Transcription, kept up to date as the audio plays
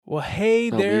Well, hey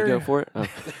Oh, there. me go for it? Oh.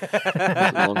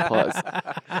 That's a long pause.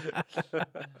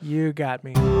 You got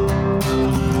me.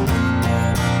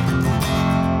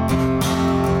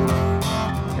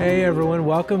 Hey everyone,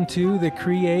 welcome to the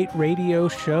Create Radio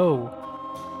Show.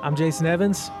 I'm Jason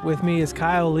Evans. With me is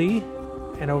Kyle Lee,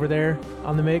 and over there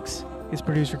on the mix is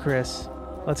producer Chris.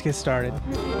 Let's get started.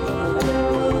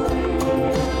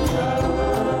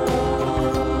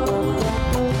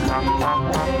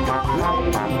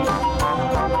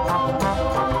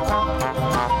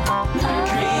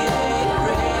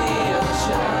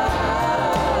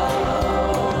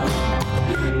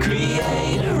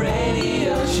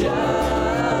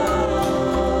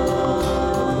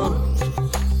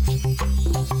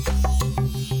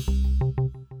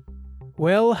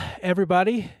 Well,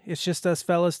 everybody, it's just us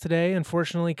fellas today.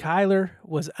 Unfortunately, Kyler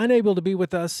was unable to be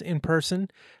with us in person,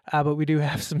 but we do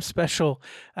have some special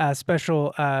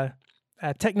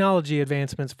technology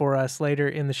advancements for us later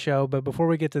in the show. But before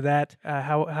we get to that,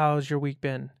 how's your week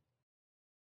been?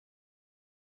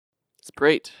 It's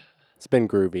great. It's been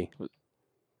groovy.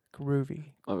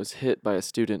 Groovy. I was hit by a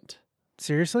student.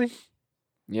 Seriously?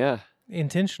 Yeah.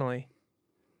 Intentionally?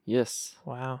 Yes.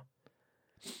 Wow.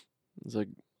 It was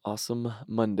an awesome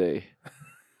Monday.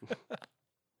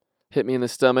 Hit me in the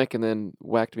stomach and then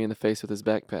whacked me in the face with his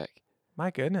backpack.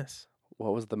 My goodness.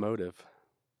 What was the motive?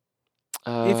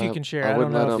 If you can share, I don't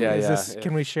wouldn't let know. him.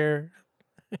 Can we share?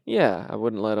 Yeah, I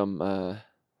wouldn't let him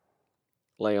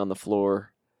lay on the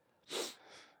floor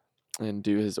and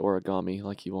do his origami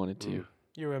like he wanted to.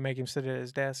 You were make him sit at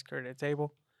his desk or at a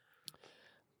table?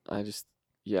 I just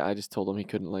told him he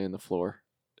couldn't lay on the floor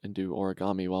and do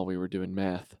origami while we were doing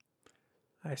math.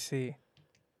 I see.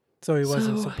 So he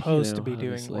wasn't supposed to be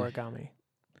doing obviously. origami.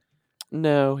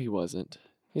 No, he wasn't.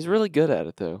 He's really good at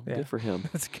it, though. Yeah. Good for him.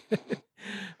 That's good.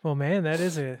 Well, man, that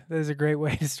is a great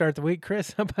way to start the week.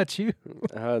 Chris, how about you?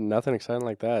 Nothing exciting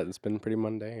like that. It's been pretty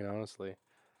mundane, honestly.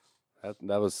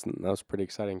 That was pretty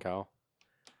exciting, Kyle.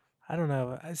 I don't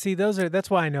know. See, that's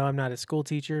why I know I'm not a school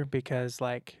teacher, because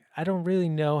like I don't really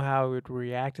know how I would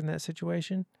react in that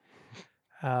situation.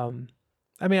 I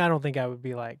mean, I don't think I would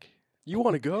be like, You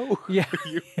want to go? yeah,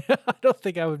 I don't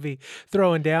think I would be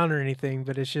throwing down or anything,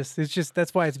 but it's just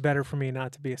that's why it's better for me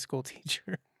not to be a school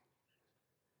teacher.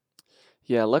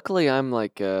 Yeah, luckily I'm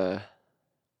like, when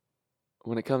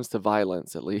it comes to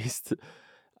violence, at least,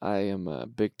 I am a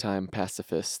big-time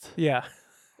pacifist. Yeah.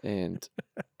 And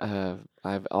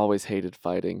I've always hated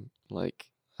fighting. Like,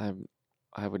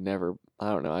 I would never,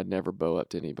 I don't know, I'd never bow up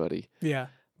to anybody. Yeah.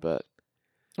 But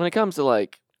when it comes to,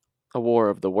 like, a war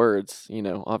of the words,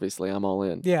 obviously I'm all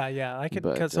in. Yeah. I could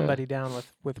But, cut somebody down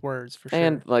with words for sure.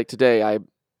 And, like, today,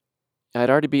 I'd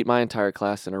already beat my entire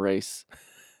class in a race.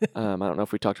 I don't know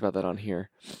if we talked about that on here.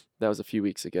 That was a few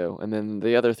weeks ago. And then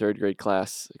the other third grade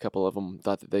class, a couple of them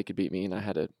thought that they could beat me, and I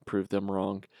had to prove them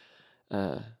wrong.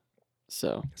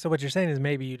 So what you're saying is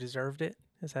maybe you deserved it?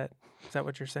 Is that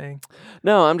what you're saying?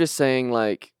 No, I'm just saying,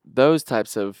 like, those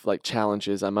types of, like,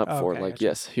 challenges I'm up for. Okay, Like, gotcha.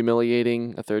 yes,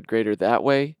 humiliating a third grader that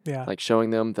way. Yeah. Like,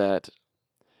 showing them that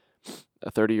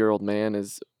a 30-year-old man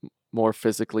is more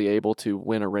physically able to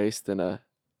win a race than a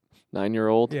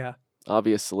 9-year-old. Yeah.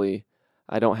 Obviously,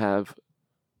 I don't have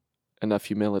enough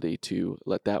humility to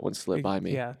let that one slip by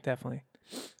me. Yeah, definitely.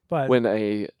 But When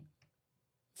a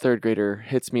third grader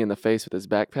hits me in the face with his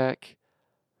backpack,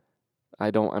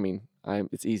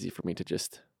 it's easy for me to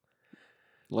just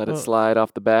let it Well- slide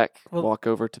off the back, well- walk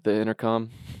over to the intercom.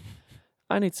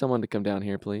 I need someone to come down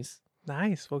here, please.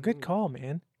 nice. Well, good call,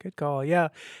 man. Good call. Yeah.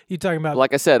 You talking about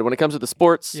Like I said, when it comes to the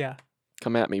sports, yeah.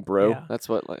 come at me, bro. Yeah. That's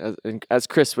what, as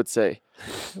Chris would say.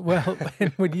 Well,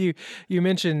 and when you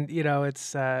mentioned,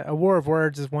 it's a war of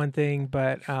words is one thing,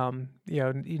 but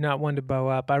you're not one to bow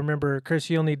up. I remember,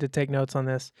 Chris, you'll need to take notes on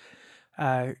this.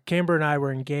 Camber and I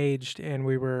were engaged, and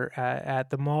we were at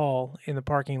the mall in the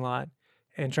parking lot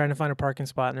and trying to find a parking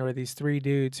spot. And there were these three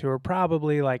dudes who were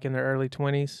probably like in their early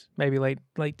 20s, maybe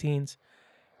late teens,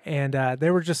 and they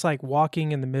were just like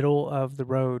walking in the middle of the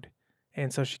road,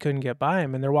 and so she couldn't get by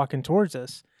him, and they're walking towards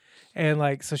us. And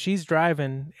like, so she's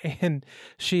driving, and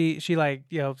she like,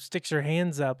 sticks her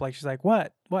hands up, like she's like,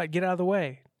 what, get out of the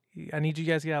way. I need you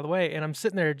guys to get out of the way. And I'm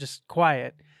sitting there just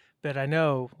quiet, but I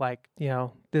know, like,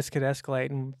 this could escalate.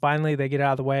 And finally they get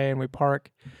out of the way and we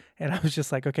park. And I was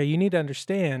just like, okay, you need to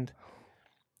understand,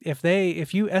 if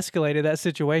you escalated that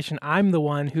situation, I'm the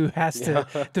one who has to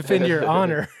defend your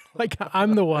honor. Like,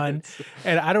 I'm the one,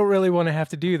 and I don't really want to have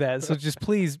to do that. So just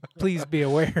please be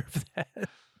aware of that.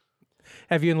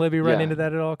 Have you and Libby run Yeah. into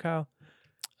that at all, Kyle?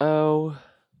 Oh,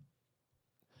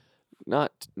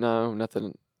 nothing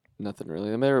really.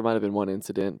 There might have been one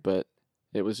incident, but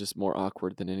it was just more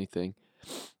awkward than anything.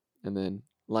 And then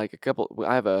like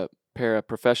I have a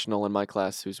paraprofessional in my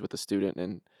class who's with a student,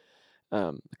 and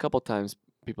a couple times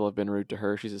people have been rude to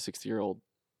her. She's a 60-year-old,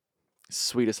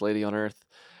 sweetest lady on earth,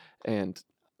 and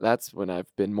that's when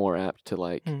I've been more apt to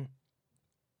like, Mm.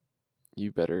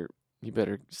 you better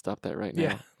stop that right now.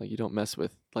 Yeah. Like, you don't mess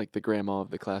with like the grandma of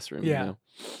the classroom. Yeah. You know?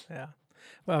 Yeah.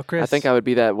 Well, Chris, I think I would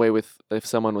be that way if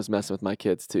someone was messing with my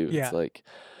kids too. Yeah. It's like,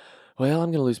 well,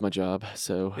 I'm gonna lose my job,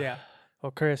 so Yeah.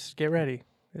 Well, Chris, get ready.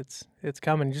 It's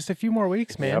coming. Just a few more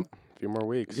weeks, man. Yep. A few more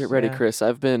weeks. get ready, Yeah. Chris.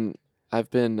 I've been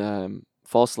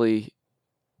falsely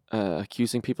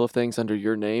accusing people of things under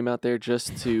your name out there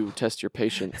just to test your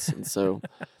patience, and so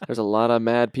there's a lot of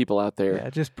mad people out there. Yeah,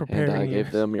 just And preparing I you.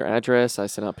 gave them your address. I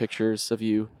sent out pictures of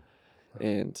you,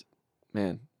 and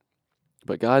man,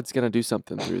 but God's gonna do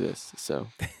something through this. So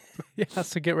Yeah,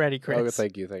 so get ready, Chris. Oh,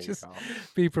 thank you, Just- Kyle.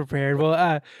 Be prepared.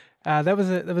 Well, that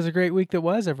was a great week that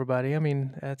was, everybody. I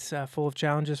mean, that's full of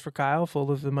challenges for Kyle, full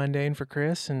of the mundane for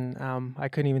Chris, and I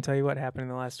couldn't even tell you what happened in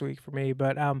the last week for me.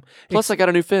 But plus, I got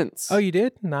a new fence. oh, you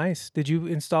did? Nice. Did you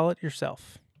install it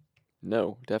yourself?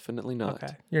 No, definitely not.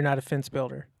 Okay, you're not a fence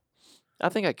builder. I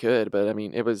think I could, but I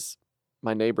mean, it was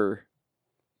my neighbor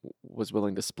was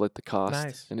willing to split the cost,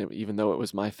 Nice. and even though it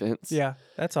was my fence, Yeah,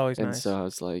 that's always and nice. so I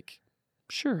was like,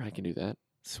 sure, I can do that.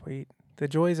 Sweet. The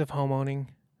joys of homeowning.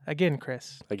 Again,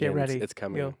 Chris, Again, get ready. It's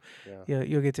coming. You'll, Yeah.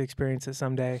 you'll get to experience it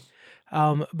someday.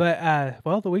 Well,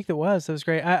 the week that was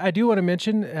great. I do want to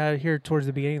mention here towards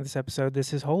the beginning of this episode,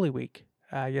 this is Holy Week.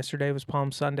 Yesterday was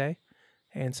Palm Sunday,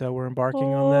 and so we're embarking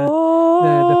on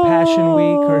the Passion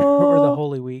Week or the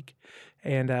Holy Week.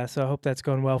 And so I hope that's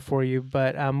going well for you.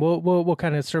 But we'll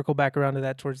kind of circle back around to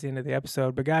that towards the end of the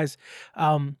episode. But guys,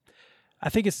 I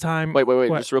think it's time. Wait,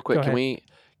 What? just real quick. Go Can ahead. we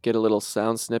get a little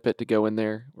sound snippet to go in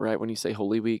there right when you say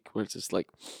Holy Week, where it's just like,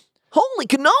 holy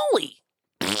cannoli?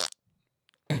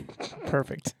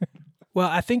 Perfect. Well,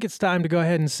 I think it's time to go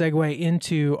ahead and segue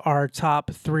into our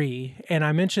top three. And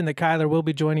I mentioned that Kyler will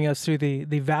be joining us through the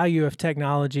value of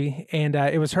technology. And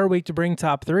it was her week to bring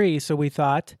top three. So we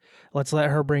thought, let's let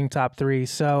her bring top three.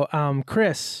 So,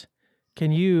 Chris,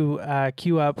 can you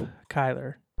cue up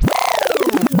Kyler?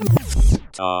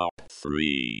 Top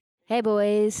 3. Hey,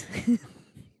 boys.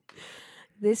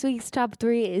 This week's top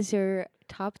 3 is your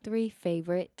top 3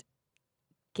 favorite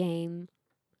game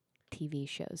TV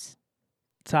shows.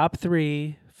 Top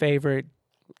three favorite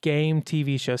game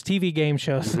TV shows, TV game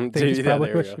shows. I think is Yeah, probably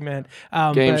there we what go. she meant.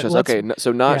 Game but shows. let's- Okay,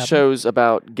 so not yeah. shows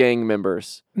about gang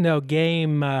members. No,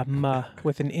 game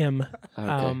with an M.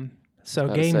 Okay. So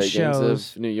About to game say shows.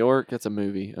 Gangs of New York. That's a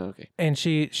movie. Okay. And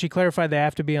she clarified they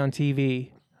have to be on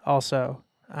TV also.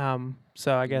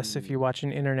 So I guess if you watch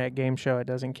an internet game show, it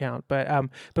doesn't count. But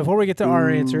before we get to our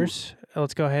answers,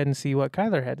 let's go ahead and see what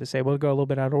Kyler had to say. We'll go a little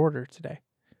bit out of order today.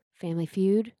 Family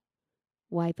Feud,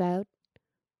 Wipeout,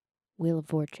 Wheel of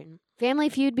Fortune. Family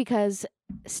Feud because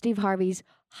Steve Harvey's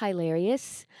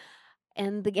hilarious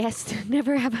and the guests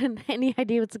never have any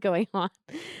idea what's going on.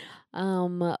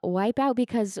 Wipeout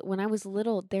because when I was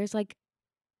little, there's like,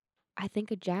 I think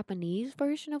a Japanese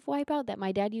version of Wipeout that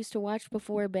my dad used to watch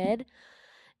before bed.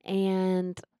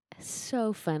 And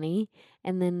so funny.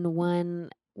 And then one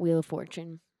Wheel of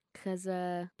Fortune because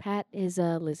Pat is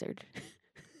a lizard.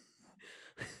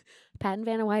 Pat and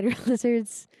Vanna White are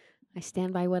lizards. I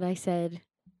stand by what I said.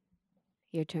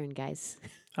 Your turn, guys.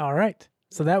 All right.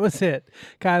 So that was it.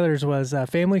 Kyler's was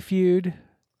Family Feud,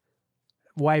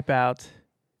 Wipeout,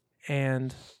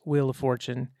 and Wheel of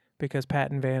Fortune because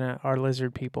Pat and Vanna are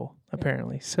lizard people,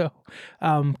 apparently. So,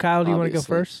 Kyle, do you want to go Obviously.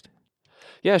 first?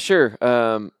 Yeah, sure.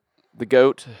 The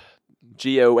GOAT,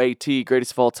 GOAT,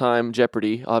 greatest of all time,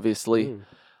 Jeopardy, obviously. Mm.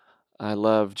 I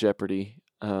love Jeopardy.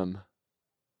 I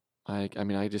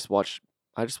mean, I just watch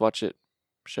it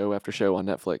show after show on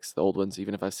Netflix. The old ones,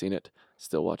 even if I've seen it,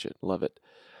 still watch it. Love it.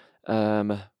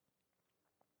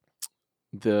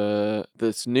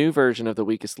 This new version of The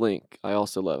Weakest Link, I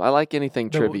also love. I like anything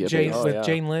trivia Jane, based. Oh, with yeah.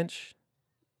 Jane Lynch.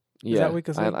 Yeah, that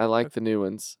Weakest Link? I like the new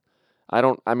ones.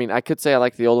 I mean, I could say I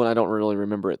like the old one. I don't really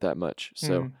remember it that much.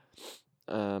 So,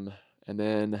 Mm. and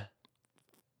then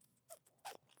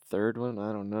third one,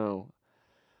 I don't know.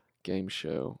 Game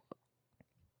show.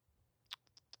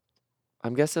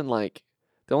 I'm guessing like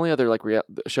the only other like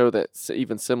show that's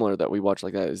even similar that we watch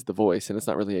like that is The Voice, and it's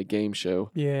not really a game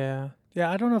show. Yeah.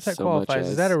 I don't know if that So much qualifies.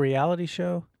 Is that as- a reality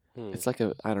show? Hmm. It's like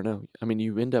I don't know. I mean,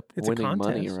 you end up It's a winning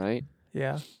money, contest. right?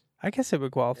 Yeah. I guess it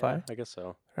would qualify. Yeah, I guess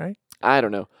so. I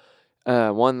don't know.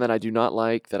 One that I do not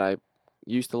like that I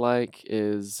used to like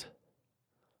is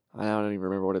I don't even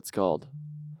remember what it's called.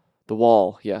 The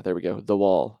Wall. Yeah, there we go. The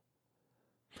Wall.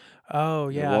 Oh,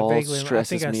 The yeah. Wall Vaguely. I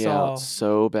stresses think me out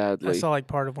so I badly. saw like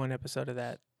part of one episode of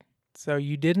that. So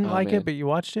you didn't Oh, like man. it, but you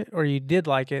watched it, or you did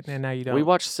like it and now you don't. We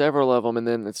watched several of them, and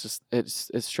then it's just it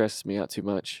stresses me out too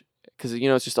much because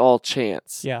it's just all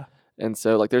chance. Yeah. And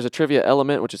so like there's a trivia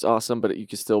element which is awesome, but you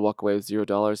can still walk away with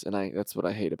 $0, and that's what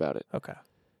I hate about it. Okay.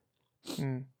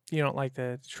 You don't like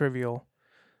the trivial,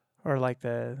 or like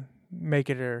the make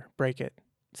it or break it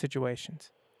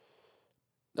situations.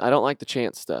 I don't like the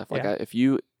chance stuff. Like Yeah. if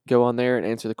you go on there and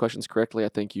answer the questions correctly, I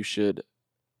think you should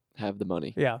have the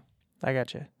money. Yeah, I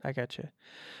got you.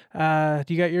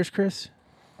 Do you got yours, Chris?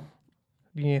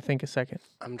 You need to think a second.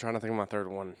 I'm trying to think of my third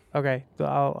one. Okay, so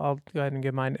I'll go ahead and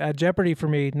give mine. Jeopardy for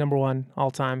me, number one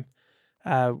all time.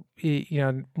 When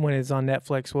it's on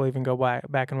Netflix, we'll even go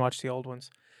back and watch the old ones.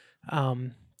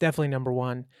 Definitely number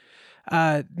one.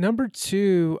 Number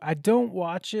two, I don't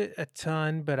watch it a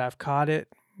ton, but I've caught it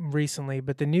recently.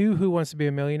 But the new Who Wants to Be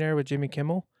a Millionaire with Jimmy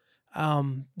Kimmel,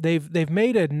 they've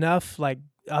made enough like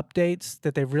updates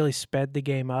that they've really sped the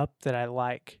game up that I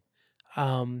like.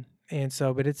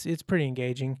 But it's pretty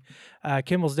engaging.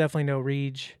 Kimmel's definitely no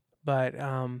Reach, but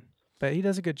he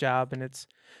does a good job, and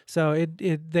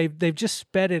they've just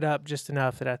sped it up just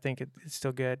enough that I think it's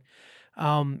still good.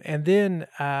 And then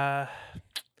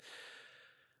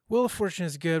Wheel of Fortune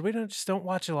is good. We don't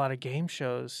watch a lot of game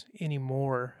shows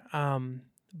anymore. So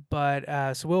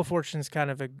Wheel of Fortune is kind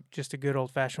of just a good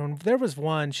old fashioned one. There was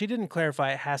one, she didn't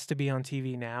clarify it has to be on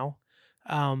TV now.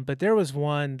 But there was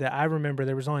one that I remember,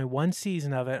 there was only one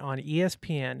season of it on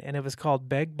ESPN, and it was called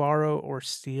Beg, Borrow, or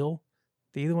Steal.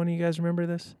 Do either one of you guys remember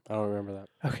this? I don't remember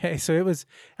that. Okay, so it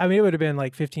would have been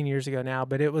like 15 years ago now,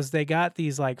 but they got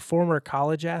these like former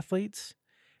college athletes,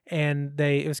 and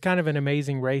it was kind of an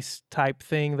Amazing Race type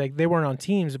thing. Like they weren't on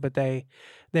teams, but they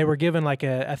were given like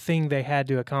a thing they had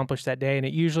to accomplish that day, and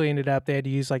it usually ended up they had to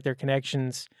use like their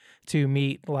connections to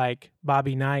meet like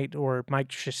Bobby Knight or Mike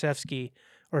Krzyzewski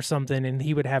or something, and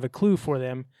he would have a clue for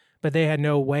them, but they had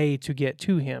no way to get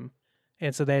to him,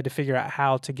 and so they had to figure out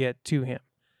how to get to him.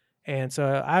 And so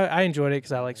I enjoyed it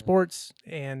because I like sports,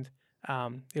 and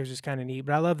it was just kind of neat.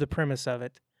 But I love the premise of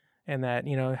it, and that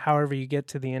however you get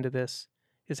to the end of this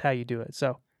is how you do it.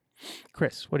 So,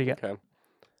 Chris, what do you got? Okay.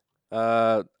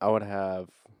 I would have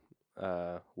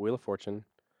Wheel of Fortune.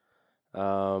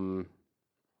 I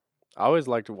always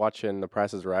liked watching The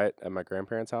Price is Right at my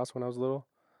grandparents' house when I was little.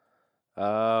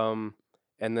 And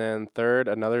then third,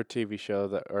 another TV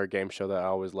show or game show that I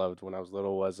always loved when I was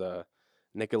little was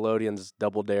Nickelodeon's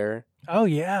Double Dare. Oh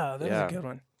yeah, that was a good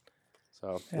one.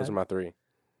 So those are my three.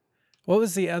 What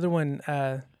was the other one?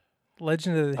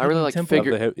 Legend of the Hidden I really like Temple?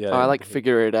 I like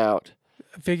Figure It Out.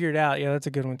 Figure It Out. Yeah, that's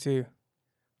a good one too.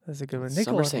 That's a good one.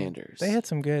 Summer Nickelodeon. Sanders. They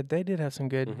did have some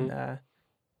good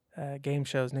game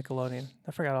shows. Nickelodeon.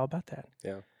 I forgot all about that.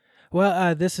 Yeah.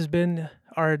 Well, this has been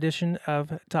our edition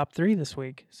of Top 3 this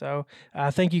week. So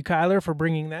thank you, Kyler, for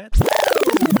bringing that.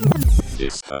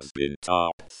 This has been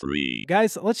Top 3.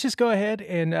 Guys, let's just go ahead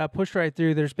and push right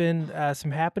through. There's been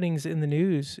some happenings in the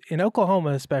news, in Oklahoma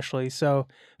especially. So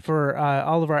for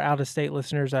all of our out-of-state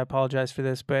listeners, I apologize for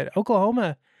this, but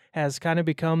Oklahoma has kind of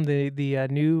become the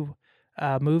new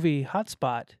movie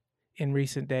hotspot in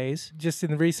recent days. Just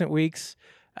in the recent weeks,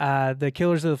 the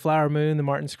Killers of the Flower Moon, the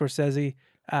Martin Scorsese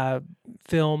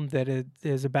film that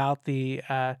is about the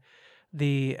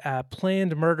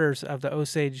planned murders of the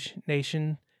Osage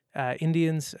Nation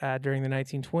Indians during the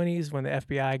 1920s when the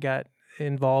FBI got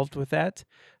involved with that.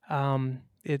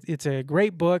 It's a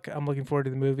great book. I'm looking forward to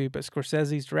the movie, but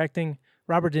Scorsese's directing.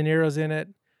 Robert De Niro's in it.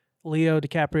 Leo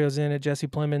DiCaprio's in it. Jesse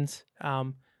Plemons.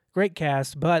 Great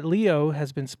cast, but Leo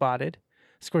has been spotted.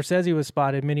 Scorsese was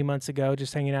spotted many months ago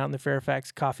just hanging out in the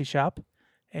Fairfax coffee shop,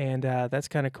 and that's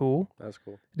kind of cool. That's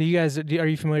cool. Are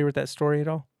you familiar with that story at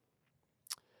all?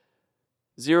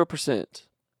 0%.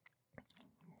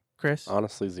 Chris?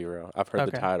 Honestly, 0. I've heard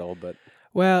the title, but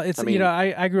well, it's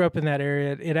I grew up in that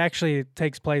area. It actually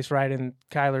takes place right in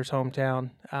Kyler's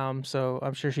hometown, so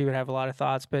I'm sure she would have a lot of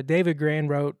thoughts. But David Grann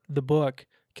wrote the book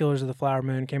Killers of the Flower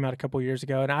Moon, came out a couple years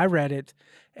ago, and I read it,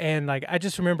 and like I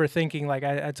just remember thinking, like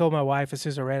I told my wife as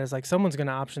soon as I read it, I was like, someone's going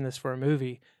to option this for a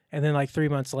movie, and then like 3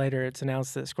 months later, it's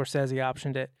announced that Scorsese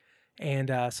optioned it, and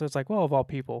so it's like, well, of all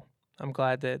people, I'm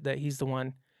glad that he's the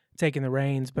one taking the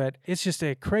reins. But it's just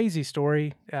a crazy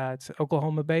story. It's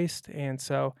Oklahoma based, and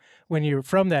so when you're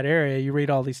from that area, you read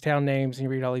all these town names and you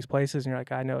read all these places, and you're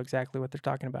like, I know exactly what they're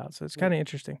talking about. So it's kind of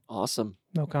interesting. Awesome.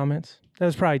 No comments. That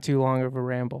was probably too long of a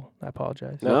ramble. I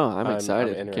apologize. No, I'm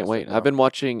excited. Can't wait. I've been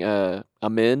watching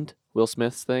Amend, Will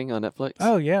Smith's thing on Netflix.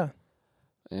 Oh yeah.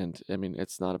 And I mean,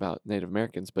 it's not about Native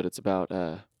Americans, but it's about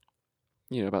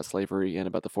about slavery and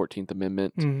about the 14th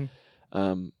Amendment.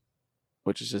 Mm-hmm.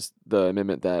 which is just the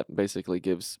amendment that basically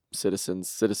gives citizens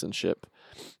citizenship,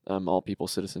 all people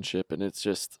citizenship. And it's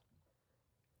just,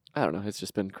 I don't know, it's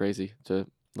just been crazy to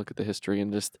look at the history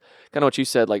and just kind of what you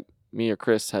said, like me or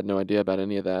Chris had no idea about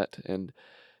any of that. And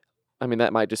I mean,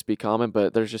 that might just be common,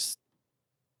 but there's just,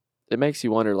 it makes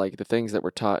you wonder, like the things that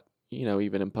were taught, you know,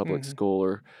 even in public school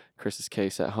or Chris's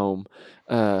case at home,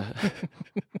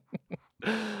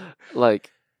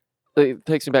 like it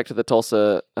takes me back to the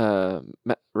Tulsa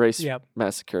race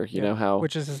massacre. You know how,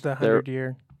 which is the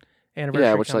 100-year anniversary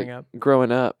yeah, which coming like up.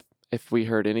 growing up, if we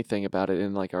heard anything about it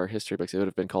in like our history books, it would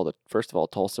have been called first of all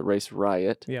Tulsa race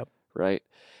riot. Yep. Right,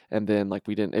 and then like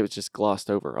we didn't. It was just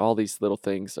glossed over. All these little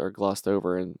things are glossed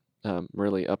over and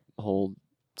really uphold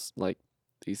like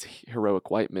these heroic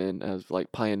white men as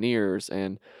like pioneers.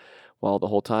 And while the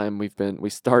whole time we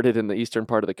started in the eastern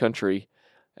part of the country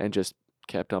and just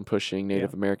kept on pushing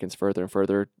Native Americans further and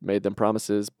further, made them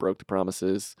promises, broke the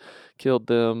promises, killed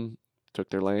them,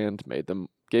 took their land,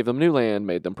 gave them new land,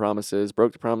 made them promises,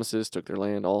 broke the promises, took their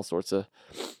land, all sorts of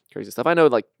crazy stuff. I know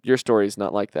like your story is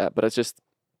not like that, but it's just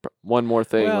one more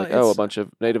thing, Well, a bunch of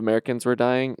Native Americans were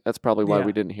dying. That's probably why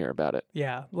we didn't hear about it.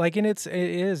 Yeah, like, and it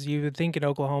is. You would think in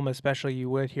Oklahoma, especially, you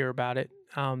would hear about it.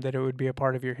 That it would be a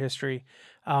part of your history.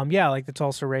 Yeah, like the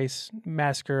Tulsa race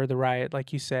massacre, the riot,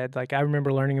 like you said. Like I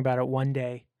remember learning about it one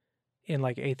day in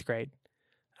like 8th grade.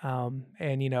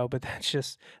 And you know, but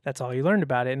that's all you learned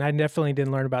about it. And I definitely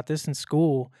didn't learn about this in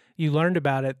school. You learned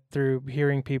about it through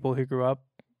hearing people who grew up,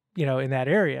 you know, in that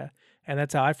area. And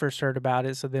that's how I first heard about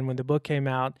it. So then when the book came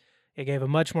out, it gave a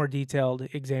much more detailed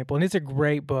example. And it's a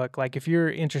great book. Like if you're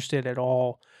interested at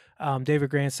all,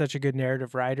 David Grant's such a good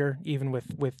narrative writer, even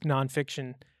with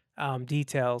nonfiction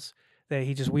details, that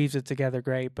he just weaves it together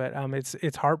great. But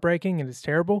it's heartbreaking and it's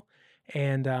terrible.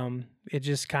 And it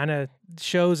just kind of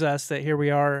shows us that here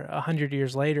we are 100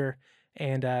 years later,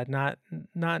 and not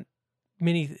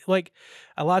many, like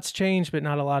a lot's changed, but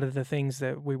not a lot of the things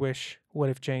that we wish would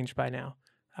have changed by now.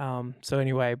 So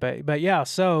anyway, but yeah,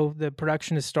 so the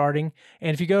production is starting.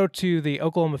 And if you go to the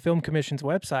Oklahoma Film Commission's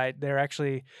website, they're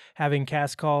actually having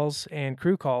cast calls and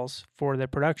crew calls for the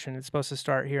production. It's supposed to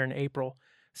start here in April.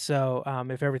 So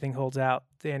if everything holds out,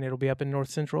 then it'll be up in North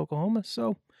Central Oklahoma.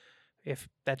 So if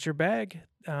that's your bag,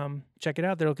 check it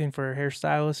out. They're looking for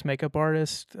hairstylists, makeup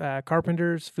artists,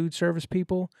 carpenters, food service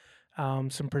people,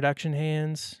 some production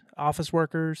hands, office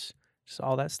workers, just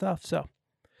all that stuff. So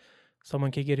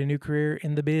someone could get a new career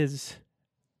in the biz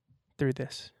through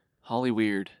this.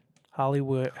 Hollyweird.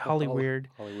 Hollyweird.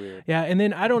 Yeah, and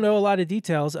then I don't know a lot of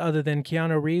details other than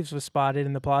Keanu Reeves was spotted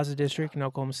in the Plaza District in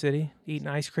Oklahoma City eating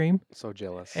ice cream. So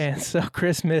jealous. And so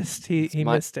Chris missed. He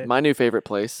missed it. My new favorite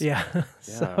place. Yeah.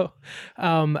 So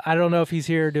I don't know if he's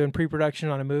here doing pre-production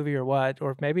on a movie or what,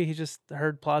 or if maybe he just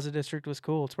heard Plaza District was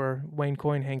cool. It's where Wayne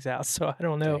Coyne hangs out. So I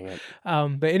don't know.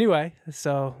 But anyway,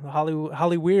 so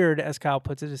Hollyweird, as Kyle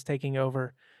puts it, is taking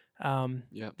over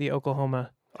the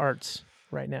Oklahoma arts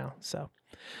right now. So.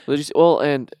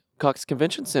 And Cox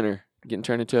Convention Center getting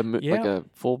turned into like a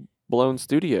full-blown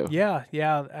studio. Yeah.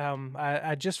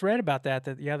 I just read about that.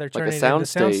 They're turning like it into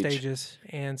sound stages.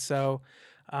 And so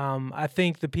I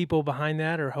think the people behind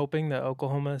that are hoping that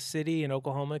Oklahoma City and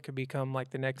Oklahoma could become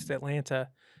like the next Atlanta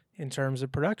in terms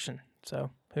of production. So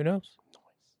who knows?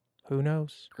 Who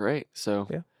knows? Great. So,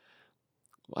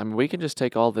 I mean, we can just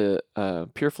take all the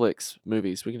PureFlix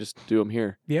movies. We can just do them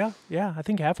here. Yeah. I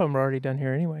think half of them are already done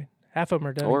here anyway. Half of them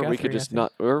are done. Or we could just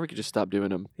we could just stop doing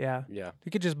them. Yeah. You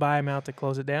could just buy them out to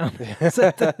close it down.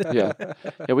 Yeah.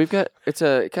 We've got, it's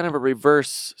a kind of a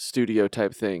reverse studio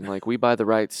type thing. Like we buy the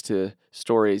rights to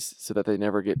stories so that they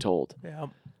never get told. Yeah.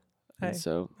 And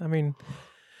so, I mean,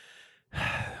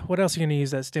 what else are you going to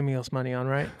use that stimulus money on,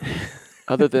 right?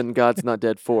 Other than God's Not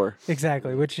Dead 4.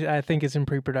 Exactly, which I think is in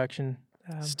pre-production.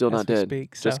 Still not dead.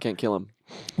 Just can't kill him.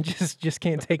 Just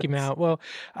can't take him out. Well,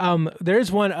 there's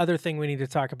one other thing we need to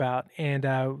talk about, and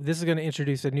this is going to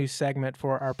introduce a new segment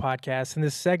for our podcast, and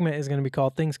this segment is going to be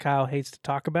called Things Kyle Hates to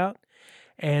Talk About.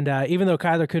 And even though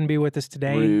Kyler couldn't be with us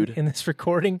today in this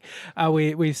recording,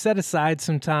 we set aside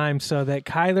some time so that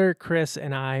Kyler, Chris,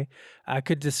 and I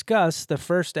could discuss the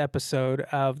first episode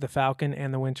of The Falcon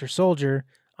and the Winter Soldier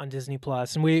on Disney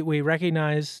Plus. And we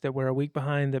recognize that we're a week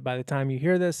behind, that by the time you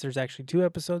hear this, there's actually 2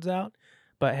 episodes out.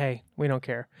 But hey, we don't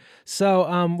care.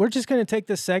 So we're just going to take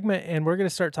this segment and we're going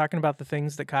to start talking about the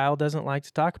things that Kyle doesn't like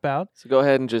to talk about. So go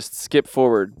ahead and just skip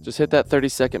forward. Just hit that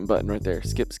 30-second button right there.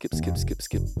 Skip.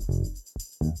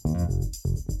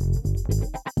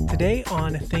 Today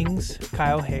on Things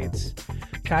Kyle Hates,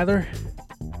 Kyler,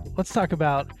 let's talk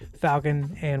about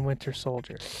Falcon and Winter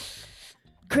Soldier.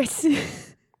 Chris,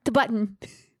 the button.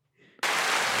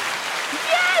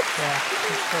 Yes! Yeah,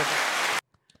 that's perfect.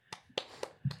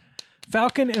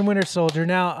 Falcon and Winter Soldier.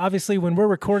 Now, obviously, when we're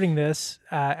recording this,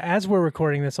 as we're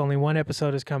recording this, only one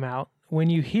episode has come out. When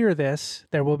you hear this,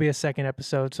 there will be a second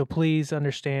episode, so please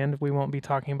understand we won't be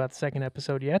talking about the second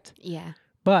episode yet. Yeah.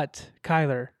 But,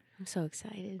 Kyler, I'm so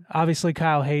excited. obviously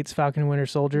Kyle hates Falcon and Winter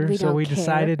Soldier, We so don't we care.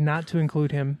 decided not to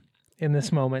include him in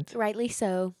this moment. Rightly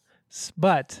so.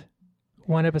 But,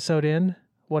 one episode in,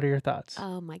 what are your thoughts?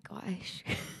 Oh my gosh.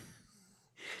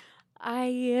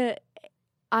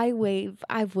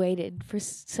 I've waited for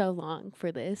so long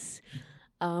for this.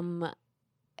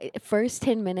 First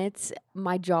 10 minutes,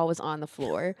 my jaw was on the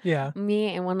floor. Yeah. Me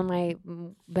and one of my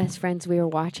best friends, we were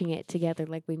watching it together.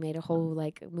 Like, we made a whole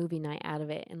like movie night out of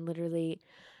it. And literally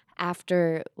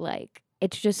after like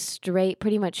it's just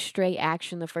pretty much straight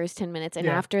action the first 10 minutes. And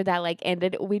Yeah. after that like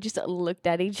ended, we just looked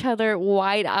at each other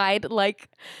wide-eyed like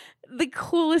the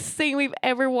coolest thing we've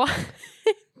ever watched.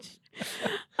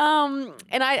 And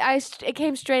it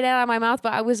came straight out of my mouth,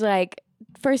 but I was like,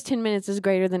 first 10 minutes is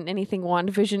greater than anything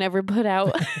WandaVision ever put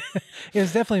out. It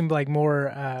was definitely like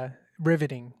more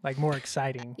riveting, like more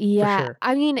exciting. Yeah. For sure.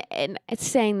 I mean, and it's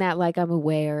saying that like I'm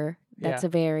aware. That's Yeah. a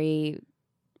very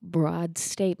broad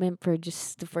statement for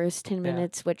just the first 10 Yeah.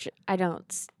 minutes, which I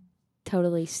don't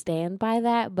totally stand by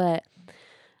that, but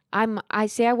I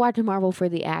watch Marvel for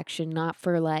the action, not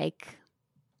for like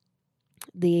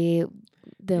the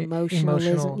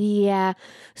emotionalism. Emotional. Yeah.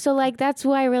 So like that's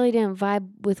why I really didn't vibe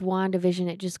with WandaVision.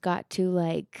 It just got too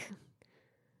like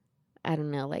I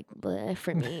don't know, like bleh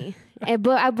for me.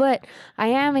 But I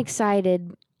am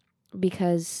excited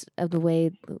because of the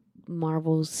way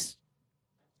Marvel's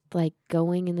like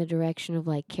going in the direction of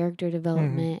like character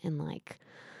development and like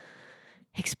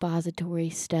expository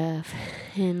stuff.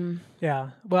 And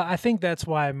Yeah. Well, I think that's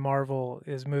why Marvel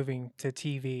is moving to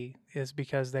TV is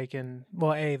because they can.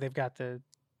 Well, A, they've got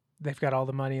all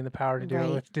the money and the power to do Right.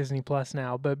 it with Disney Plus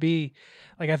now. But B,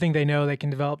 like I think they know they can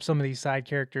develop some of these side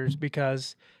characters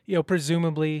because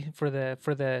presumably for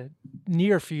the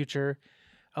near future,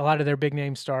 a lot of their big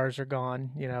name stars are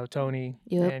gone. Tony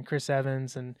Yep. and Chris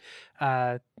Evans and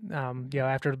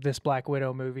after this Black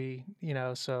Widow movie,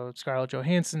 so Scarlett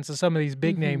Johansson, so some of these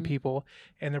big name Mhm. people,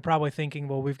 and they're probably thinking,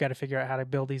 well, we've got to figure out how to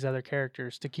build these other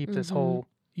characters to keep this Mhm. whole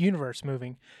universe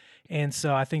moving. And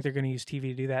so I think they're going to use TV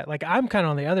to do that. Like I'm kind of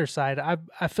on the other side.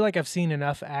 I feel like I've seen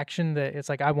enough action that it's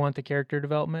like I want the character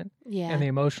development yeah. and the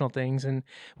emotional things, and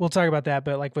we'll talk about that.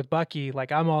 But like with Bucky,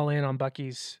 like I'm all in on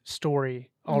Bucky's story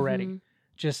already. Mhm.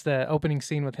 Just the opening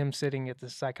scene with him sitting at the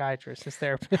psychiatrist, his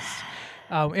therapist.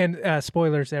 And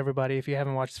spoilers to everybody if you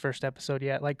haven't watched the first episode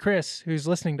yet. Like Chris, who's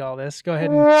listening to all this, go ahead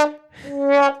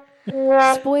and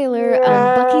Spoiler,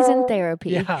 Bucky's in therapy.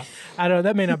 yeah. I don't know.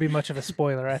 That may not be much of a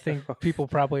spoiler. I think people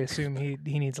probably assume he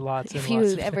needs lots and If lots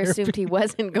you of ever therapy. assumed he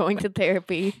wasn't going to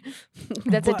therapy,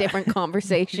 that's a But- different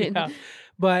conversation. Yeah.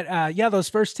 But those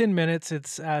first 10 minutes,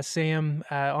 it's Sam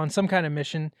on some kind of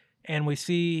mission, and we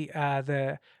see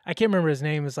I can't remember his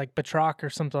name, is like Batroc or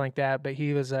something like that, but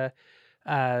he was a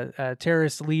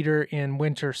terrorist leader in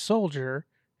Winter Soldier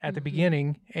at the Mhm.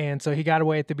 beginning, and so he got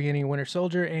away at the beginning of Winter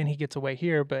Soldier, and he gets away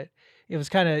here, but it was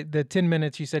kind of the 10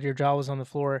 minutes you said your jaw was on the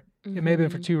floor. It may have been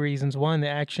for Mhm. two reasons. One, the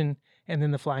action, and then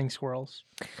the flying squirrels.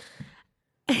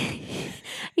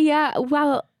 Yeah,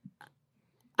 well,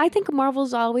 I think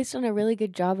Marvel's always done a really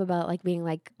good job about like being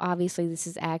like, obviously this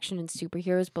is action and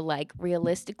superheroes, but like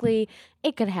realistically,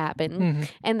 it could happen. Mhm.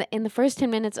 And in the first 10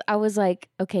 minutes, I was like,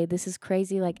 okay, this is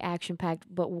crazy, like action packed.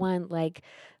 But one, like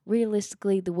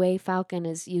realistically, the way Falcon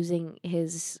is using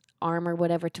his arm or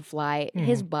whatever to fly,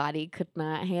 his body could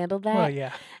not handle that. Well,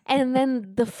 yeah. And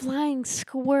then the flying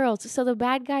squirrels. So the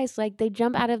bad guys, like, they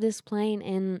jump out of this plane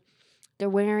and they're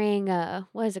wearing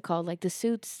what is it called? Like the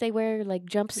suits they wear, like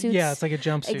jumpsuits. Yeah, it's like a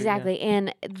jumpsuit. yeah. exactly.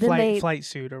 And then Flight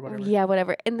suit or whatever. yeah,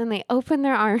 whatever. And then they open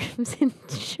their arms, and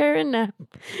sure enough,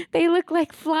 they look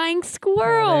like flying Yeah, they have,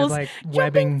 squirrels. like Jumping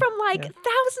webbing from like yeah.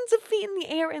 thousands of feet in the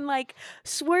air and like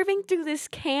swerving through this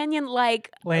canyon, like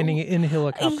landing in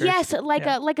helicopters. yes, like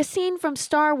Yeah. a scene from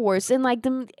Star Wars, and like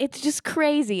it's just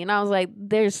crazy. And I was like,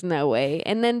 "There's no way."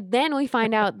 And then we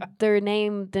find out the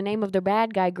name of their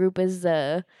bad guy group is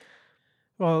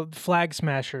Well, Flag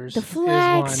Smashers. The is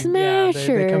Flag one. Yeah,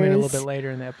 they come in a little Smashers. bit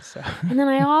later in the episode. And then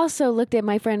I also looked at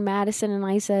my friend Madison and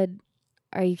I said,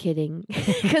 "Are you kidding?"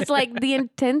 Because like the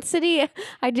intensity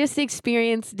I just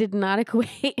experienced did not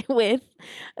equate with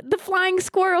the flying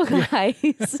squirrel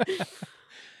guys.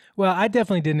 Well, I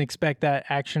definitely didn't expect that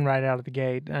action right out of the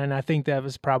gate, and I think that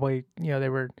was probably they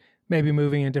were maybe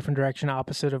moving in a different direction,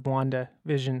 opposite of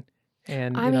WandaVision,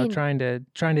 and I mean, trying to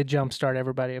jumpstart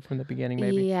everybody from the beginning,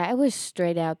 maybe. yeah, it was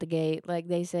straight out the gate. Like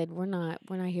they said, we're not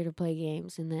here to play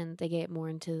games, and then they get more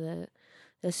into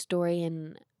the story.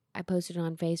 And I posted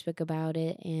on Facebook about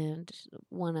it, and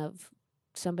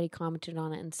somebody commented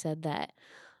on it and said that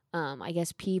I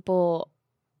guess people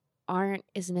aren't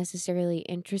as necessarily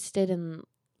interested in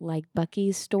like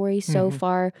Bucky's story so Mhm.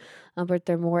 far, but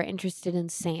they're more interested in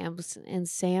Sam's. And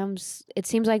Sam's, it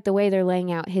seems like the way they're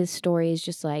laying out his story is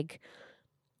just like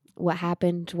what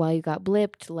happened while you got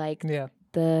blipped, like Yeah.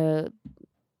 the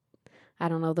I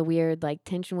don't know, the weird like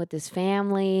tension with his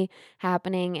family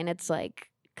happening, and it's like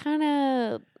kind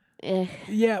of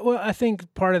Yeah, well, I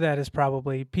think part of that is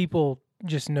probably people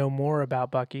just know more about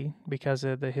Bucky because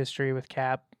of the history with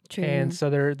Cap. true. And so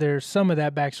there's some of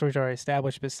that backstory's already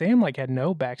established, but Sam like had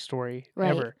no backstory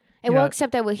Right. ever. And you well, know-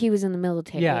 except that he was in the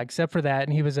military. Yeah, except for that,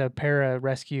 and he was a para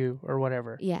rescue or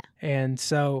whatever. Yeah. And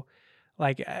so,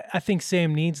 like, I think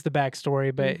Sam needs the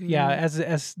backstory, but yeah, Mhm.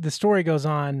 as the story goes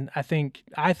on, I think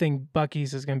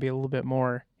Bucky's is going to be a little bit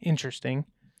more interesting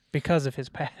because of his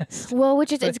past. Well,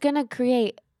 which is But- it's gonna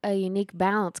create a unique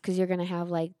balance because you're gonna have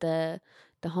like the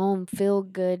home feel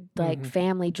good like Mhm.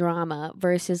 family drama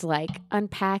versus like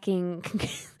unpacking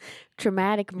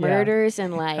traumatic Yeah. murders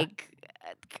and like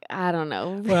I don't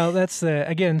know. Well, that's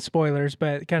again spoilers,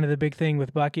 but kind of the big thing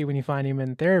with Bucky when you find him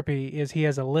in therapy is he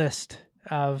has a list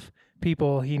of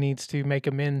people he needs to make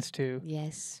amends to.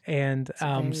 Yes. And It's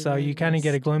a very so you long kind of get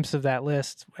a list. glimpse of that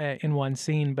list in one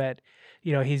scene, but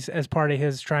he's as part of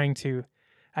his trying to,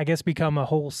 I guess, become a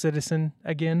whole citizen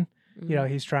again. Mm-hmm.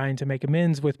 He's trying to make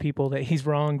amends with people that he's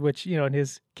wronged, which in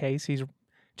his case he's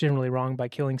generally wronged by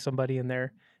killing somebody in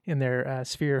their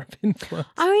sphere of influence.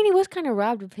 I mean, he was kind of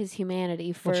robbed of his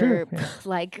humanity for Well, true, yeah.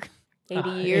 like 80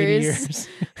 80 years.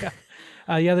 years.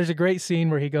 Yeah, there's a great scene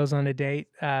where he goes on a date,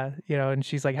 and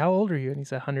she's like, "How old are you?" And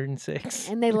he's 106.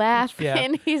 And they laugh, Yeah.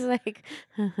 and he's like,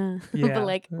 Yeah.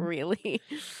 like, really?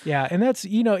 Yeah, and that's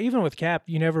even with Cap,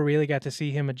 you never really got to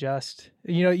see him adjust.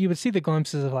 You would see the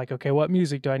glimpses of like, okay, what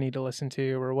music do I need to listen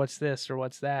to, or what's this, or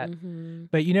what's that, Mhm.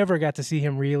 but you never got to see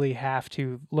him really have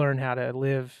to learn how to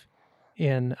live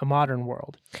in a modern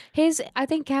world. I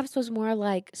think Caps was more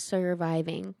like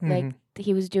surviving. Like Mhm.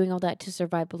 he was doing all that to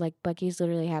survive, but like Bucky's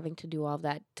literally having to do all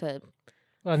that to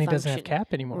Well, and he doesn't have function.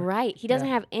 Cap anymore. right. He doesn't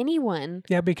Yeah. have anyone.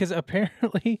 Yeah, because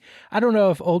apparently, I don't know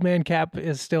if Old Man Cap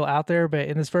is still out there, but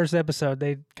in this first episode,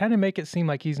 they kind of make it seem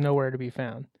like he's nowhere to be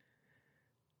found.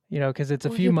 Because it's a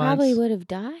Well, few he months. probably would have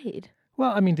died.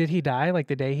 Well, I mean, did he die like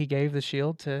the day he gave the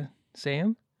shield to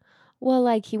Sam? Well,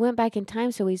 like he went back in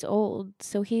time, so he's old.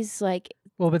 So he's like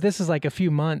Well, but this is like a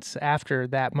few months after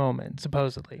that moment,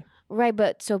 supposedly. right.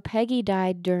 But so Peggy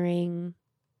died during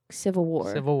Civil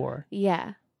War. Civil War.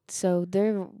 Yeah. So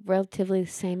they're relatively the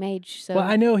same age. So Well,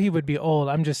 I know he would be old.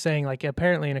 I'm just saying, like,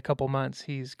 apparently in a couple months,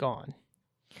 he's gone.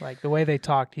 Like, the way they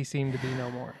talked, he seemed to be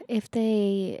no more. if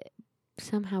they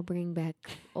somehow bring back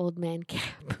Old Man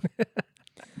Cap,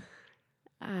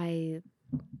 I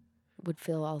would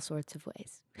feel all sorts of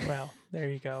ways. Well, there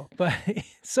you go. But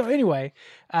so anyway,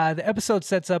 the episode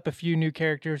sets up a few new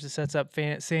characters. It sets up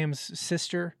Sam's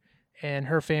sister and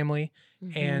her family,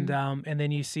 Mhm. and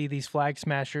then you see these flag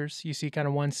smashers. You see kind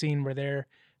of one scene where they're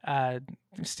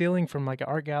stealing from like an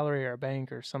art gallery or a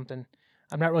bank or something.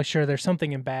 I'm not really sure. There's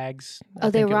something in bags. I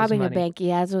Oh, they're think it was robbing a money. bank.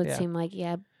 Yeah, that's what Yeah. it seemed like.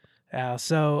 Yeah.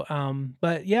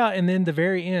 But yeah, and then the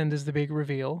very end is the big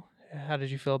reveal. How did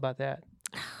you feel about that?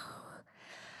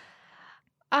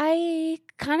 I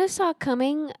kind of saw it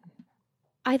coming.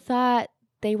 I thought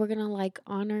they were gonna like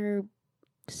honor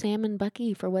Sam and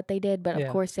Bucky for what they did, but Yeah.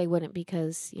 of course they wouldn't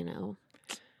because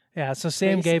Yeah, so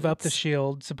Sam gave up the Reasons.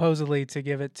 shield supposedly to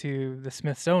give it to the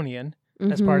Smithsonian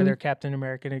as part of Mhm. their Captain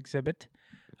American exhibit.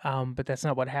 But that's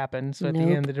not what happened. So at the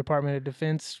Nope. end, the Department of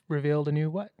Defense revealed a new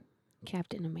what?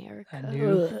 Captain America. A new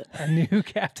Ugh. a new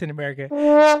Captain America.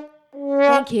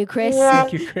 Thank you, Chris.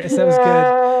 Thank you, Chris. That was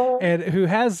good. And who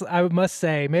has, I must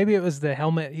say, maybe it was the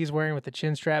helmet he's wearing with the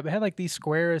chin strap. It had like the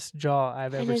squarest jaw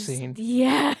I've And ever his- seen.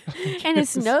 Yeah, and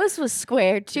his was- nose was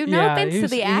square too. No Yeah, offense he to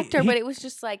was- the he- actor, he- but it was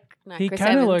just like not He Chris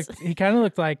kind of Evans.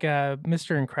 looked like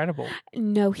Mr. Incredible.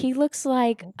 No, he looks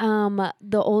like the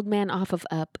old man off of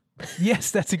Up. Yes,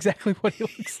 that's exactly what he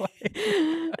looks like.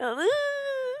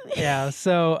 Yeah,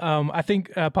 so I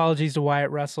think apologies to Wyatt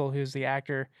Russell, who's the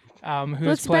actor, who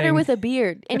Looks is playing. better with a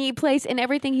beard, and he plays in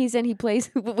everything he's in. He plays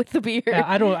with the beard.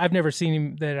 I've never seen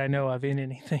him that I know of in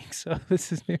anything, so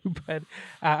this is new. But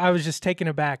I was just taken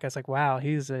aback. I was like, wow,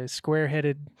 he's a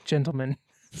square-headed gentleman.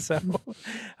 So,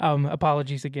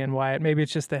 apologies again, Wyatt. Maybe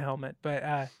it's just the helmet.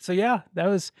 But so yeah, that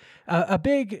was a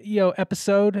big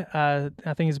episode. I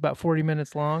think it's about 40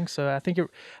 minutes long. So I think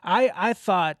I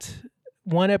thought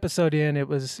one episode in, it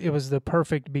was the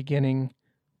perfect beginning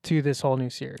to this whole new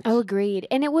series. Oh, agreed.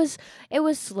 And it was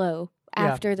slow Yeah.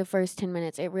 after the first 10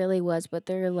 minutes. It really was. But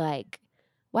they're like,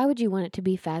 why would you want it to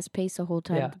be fast paced the whole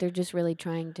time? Yeah. They're just really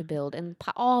trying to build. And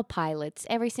all pilots,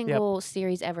 every single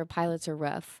series ever, pilots are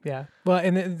rough. Yeah. Well,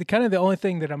 and the kind of the only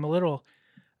thing that I'm a little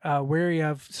wary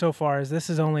of so far is this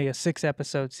is only a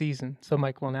 6-episode season. So I'm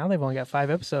like, well, now they've only got 5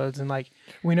 episodes, and like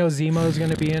we know Zemo's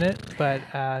going to be in it, but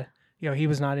he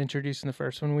was not introduced in the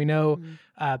first one. We know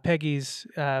Peggy's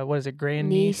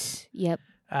grandniece, Yep.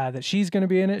 that she's going to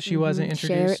be in it. She wasn't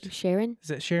introduced. Sharon?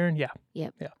 Is it Sharon? Yeah.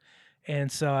 Yep. Yeah.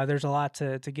 And so there's a lot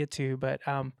to get to, but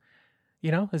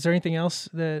is there anything else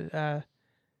that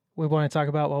we want to talk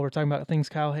about while we're talking about things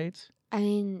Kyle hates? I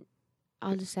mean,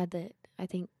 I'll just add that I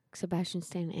think Sebastian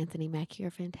Stan and Anthony Mackie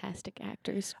are fantastic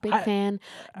actors. Big fan.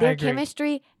 Their agree.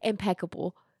 chemistry,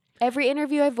 impeccable. Every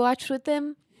interview I've watched with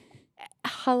them,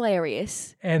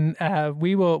 hilarious. And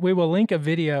we will link a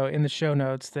video in the show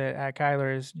notes that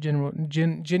Kyler is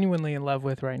genuinely in love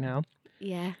with right now.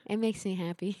 Yeah, it makes me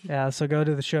happy. Yeah, so go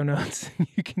to the show notes.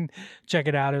 You can check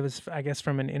it out. It was, I guess,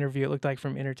 from an interview. It looked like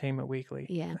from Entertainment Weekly.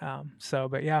 Yeah.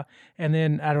 But yeah. And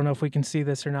then I don't know if we can see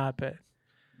this or not, but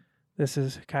this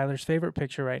is Kyler's favorite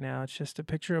picture right now. It's just a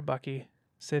picture of Bucky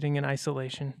sitting in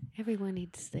isolation. Everyone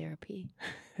needs therapy.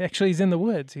 Actually, he's in the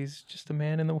woods. He's just a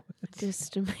man in the woods.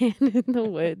 Just a man in the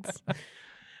woods.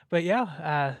 But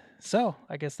yeah, so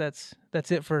I guess that's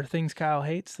it for things Kyle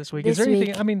hates this week. This Is there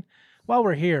anything? week- I mean, while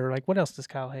we're here, like, what else does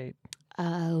Kyle hate?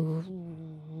 Oh,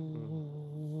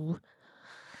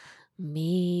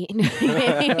 me.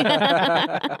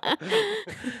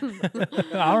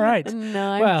 All right.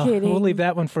 No, I'm Well, kidding. we'll leave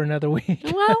that one for another week.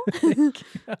 Well, if the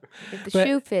But-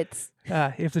 shoe fits.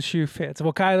 If the shoe fits.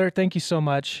 Well, Kyler, thank you so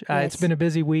much. It's Yes. been a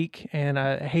busy week, and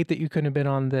I hate that you couldn't have been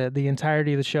on the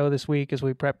entirety of the show this week as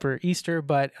we prep for Easter,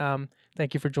 but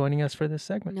thank you for joining us for this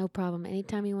segment. No problem.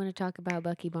 Anytime you want to talk about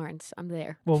Bucky Barnes, I'm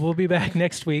there. Well, we'll be back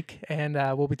next week, and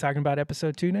we'll be talking about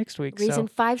episode 2 next week. Reason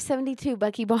 572,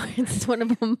 Bucky Barnes is one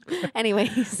of them.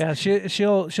 Anyways. So, yeah,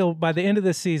 she'll by the end of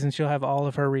this season, she'll have all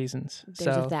of her reasons.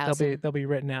 There's so 1,000. they'll be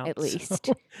written out At least.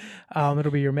 So,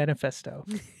 it'll be your manifesto.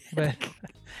 But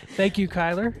thank you,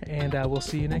 Kyler, and we'll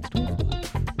see you next week.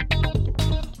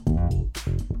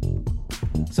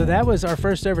 So that was our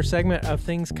first ever segment of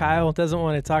things Kyle doesn't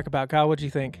want to talk about. Kyle, what do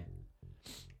you think?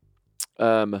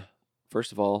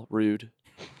 First of all, rude.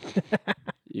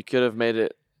 You could have made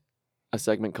it a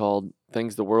segment called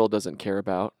 "Things the World Doesn't Care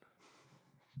About."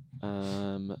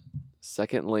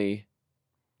 Secondly,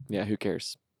 yeah, who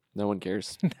cares? No one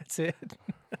cares. That's it.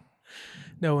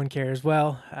 No one cares.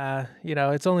 Well,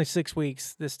 it's only 6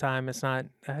 weeks this time. It's not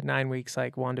 9 weeks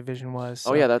like WandaVision was.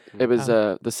 Oh so- yeah, that it was.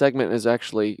 Um, The segment is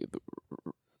actually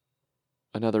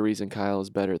another reason Kyle is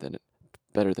better than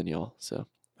y'all. So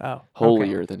Oh, okay.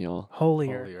 holier than y'all.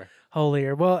 Holier.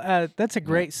 Well, that's a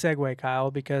great segue,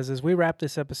 Kyle, because as we wrap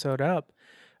this episode up,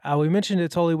 we mentioned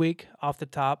it's Holy Week off the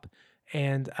top,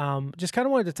 and just kind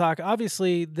of wanted to talk.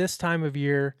 Obviously, this time of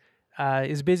year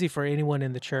is busy for anyone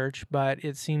in the church, but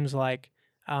it seems like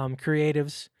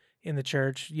creatives in the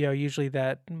church, usually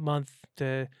that month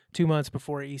to 2 months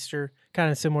before Easter,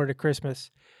 kind of similar to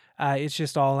Christmas. It's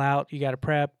just all out. You got to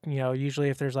prep, usually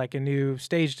if there's like a new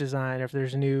stage design, or if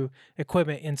there's a new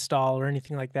equipment install or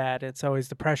anything like that, it's always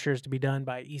the pressure is to be done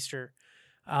by Easter.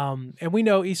 And we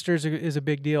know Easter is a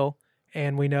big deal,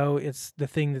 and we know it's the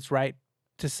thing that's right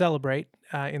to celebrate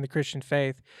in the Christian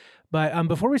faith. But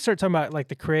before we start talking about like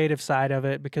the creative side of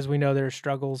it, because we know there's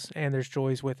struggles and there's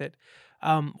joys with it,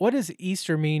 what does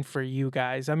Easter mean for you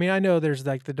guys? I mean, I know there's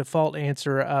like the default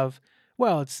answer of,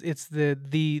 well, it's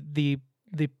the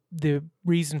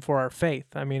reason for our faith.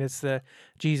 I mean, it's the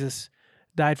Jesus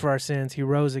died for our sins, he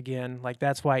rose again. Like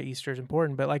that's why Easter is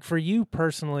important. But like for you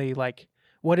personally, like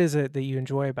what is it that you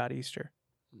enjoy about Easter?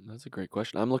 That's a great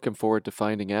question. I'm looking forward to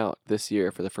finding out this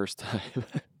year for the first time.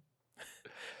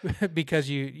 Because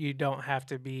you don't have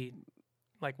to be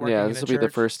like working Yeah, in this a will be the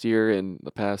church? first year in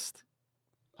the past,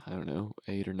 I don't know,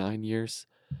 8 or 9 years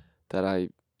that I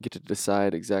get to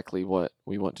decide exactly what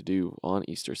we want to do on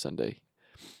Easter Sunday.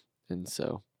 And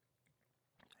so,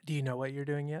 Do you know what you're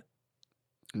doing yet?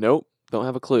 nope, don't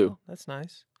have a clue. Oh, that's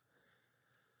nice.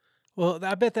 Well,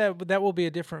 I bet that will be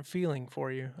a different feeling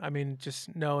for you. I mean,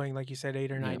 just knowing, like you said,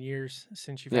 8 or 9 years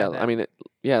since you've Yeah, had that. I mean,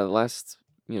 the last,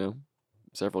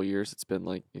 several years, it's been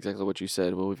like exactly what you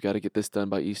said. Well, we've got to get this done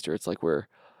by Easter. It's like we're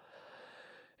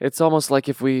It's almost like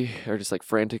if we are just like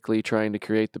frantically trying to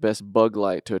create the best bug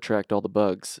light to attract all the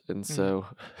bugs, and so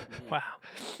Wow.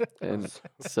 and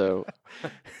so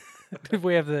If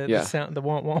we have the Yeah. sound, the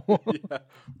won't won't. Yeah.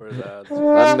 Or the,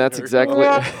 I mean that's exactly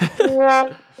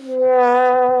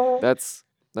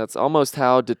that's almost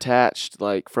how detached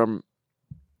like from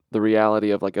the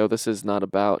reality of like, oh, this is not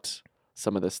about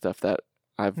some of this stuff that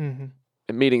I've Mm-hmm.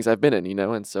 in meetings I've been in,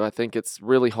 and so I think it's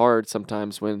really hard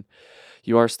sometimes when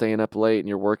you are staying up late and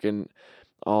you're working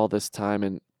all this time,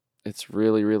 and it's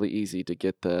really, really easy to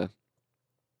get the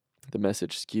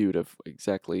message skewed of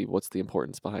exactly what's the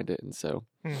importance behind it. And so,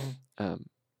 Mm-hmm.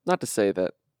 not to say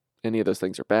that any of those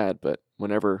things are bad, but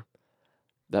whenever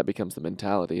that becomes the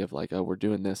mentality of like, oh, we're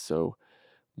doing this, so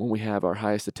when we have our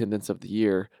highest attendance of the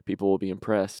year, people will be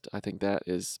impressed. I think that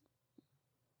is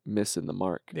missing the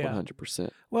mark Yeah.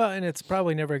 100%. Well, and it's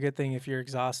probably never a good thing if you're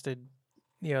exhausted,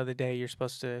 the day you're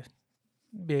supposed to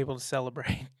be able to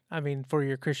celebrate. I mean, for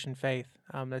your Christian faith,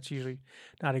 that's usually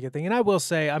not a good thing. And I will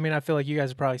say, I mean, I feel like you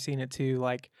guys have probably seen it too,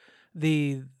 like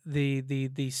the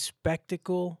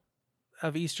spectacle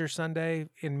of Easter Sunday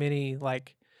in many,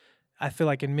 like, I feel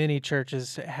like in many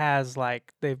churches has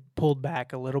like they've pulled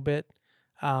back a little bit,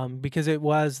 because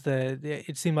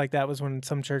it seemed like that was when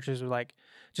some churches would like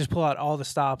just pull out all the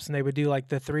stops and they would do like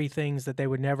the three things that they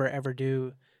would never ever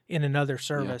do in another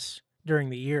service during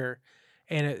the year.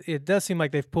 And it does seem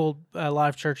like a lot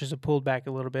of churches have pulled back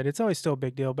a little bit. It's always still a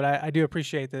big deal, but I do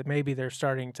appreciate that maybe they're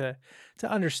starting to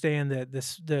understand that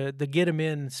the get 'em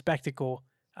in spectacle,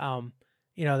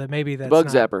 that maybe The that's bug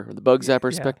not, zapper, the bug zapper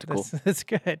yeah, spectacle. That's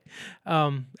good.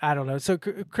 I don't know. So,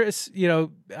 Chris,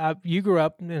 you grew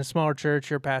up in a smaller church.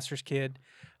 You're a pastor's kid.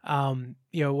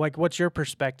 Like, what's your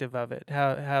perspective of it?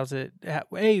 How's it?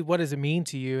 What does it mean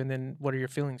to you? And then, what are your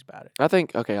feelings about it? I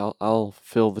think okay, I'll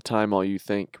fill the time while you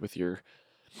think with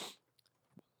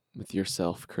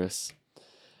yourself, Chris.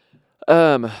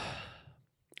 I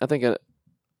think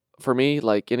for me,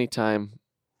 like anytime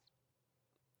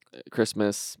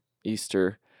Christmas,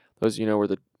 Easter, those were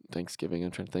the Thanksgiving.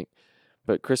 I'm trying to think,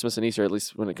 but Christmas and Easter, at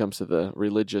least when it comes to the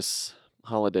religious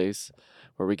holidays,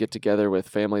 where we get together with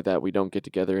family that we don't get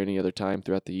together any other time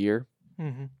throughout the year.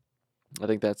 Mm-hmm. I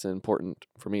think that's important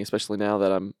for me, especially now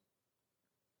that I'm.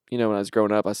 When I was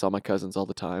growing up, I saw my cousins all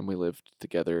the time. We lived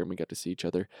together and we got to see each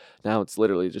other. Now it's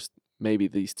literally just maybe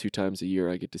these 2 times a year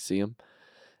I get to see them.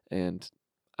 And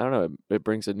I don't know, it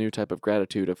brings a new type of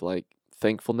gratitude of like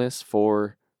thankfulness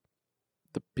for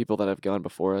the people that have gone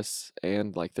before us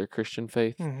and like their Christian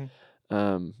faith.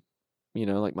 Mm-hmm.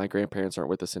 Like my grandparents aren't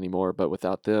with us anymore, but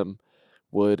without them,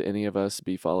 would any of us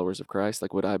be followers of Christ?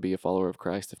 Like, would I be a follower of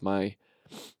Christ if my,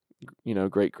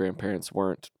 great grandparents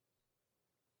weren't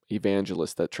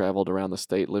evangelists that traveled around the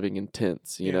state living in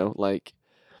tents? Like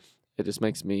it just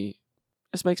makes me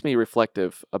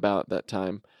reflective about that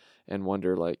time and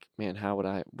wonder like, man,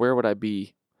 where would I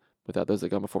be without those that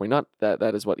gone before me? Not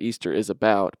that is what Easter is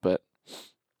about, but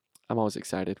I'm always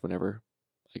excited whenever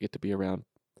I get to be around,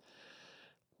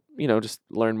 just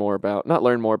not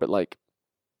learn more, but like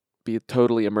be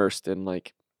totally immersed in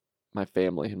like my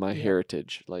family and my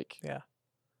heritage, like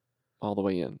all the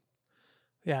way in.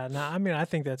 Yeah, no, I mean, I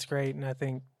think that's great, and I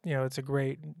think it's a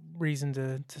great reason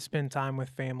to spend time with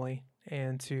family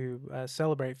and to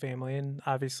celebrate family. And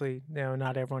obviously,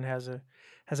 not everyone has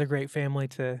a great family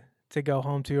to go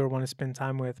home to or want to spend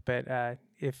time with. But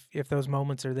if those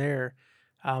moments are there,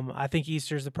 I think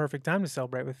Easter is the perfect time to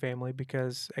celebrate with family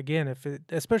because, again,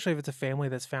 especially if it's a family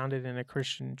that's founded in a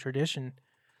Christian tradition,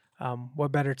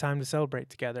 what better time to celebrate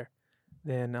together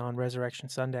than on Resurrection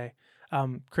Sunday?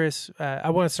 Chris, I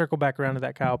want to circle back around to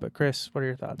that, Kyle, but Chris, what are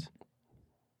your thoughts?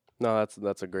 No,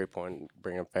 that's a great point,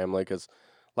 bringing up family, because,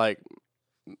 like,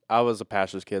 I was a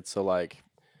pastor's kid, so, like,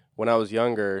 when I was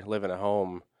younger, living at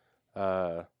home,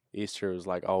 Easter was,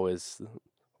 like, always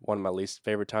one of my least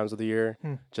favorite times of the year,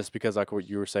 just because, like, what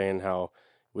you were saying, how,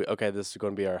 this is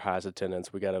going to be our highest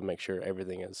attendance, we got to make sure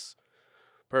everything is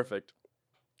perfect.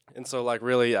 And so, like,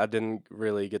 really, I didn't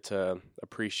really get to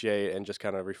appreciate and just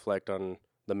kind of reflect on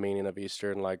the meaning of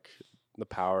Easter and like the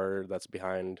power that's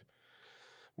behind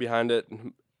it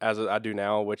as I do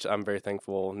now, which I'm very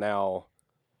thankful now.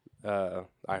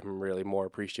 I'm really more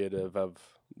appreciative of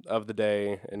the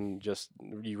day, and just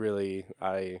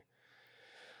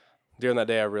during that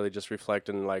day I really just reflect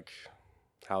and like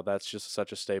how that's just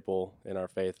such a staple in our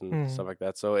faith and stuff like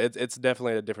that. So it's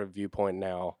definitely a different viewpoint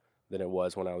now than it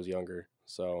was when I was younger.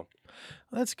 So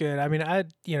that's good. I mean,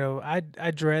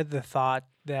 I dread the thought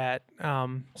that,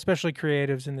 especially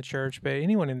creatives in the church, but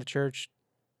anyone in the church,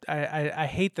 I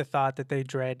hate the thought that they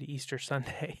dread Easter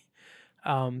Sunday.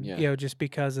 Yeah. You know, just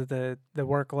because of the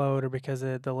workload or because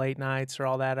of the late nights or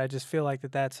all that. I just feel like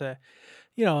that's a,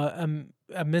 you know,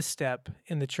 a misstep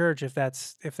in the church if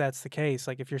that's the case.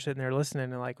 Like if you're sitting there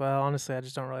listening and like, well, honestly, I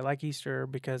just don't really like Easter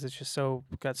because it's just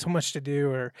got so much to do,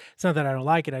 or it's not that I don't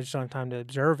like it, I just don't have time to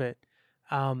observe it.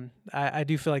 I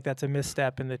do feel like that's a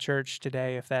misstep in the church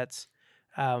today if that's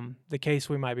the case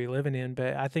we might be living in.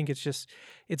 But I think it's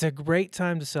a great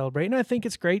time to celebrate, and I think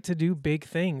it's great to do big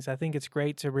things. I think it's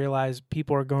great to realize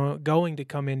people are going to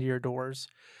come into your doors.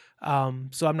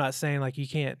 So I'm not saying like you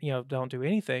can't, you know, don't do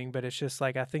anything, but it's just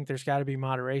like I think there's got to be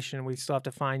moderation. We still have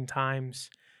to find times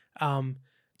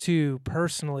to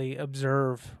personally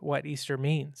observe what Easter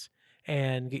means,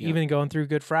 and even going through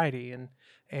Good Friday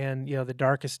and you know, the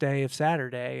darkest day of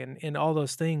Saturday and all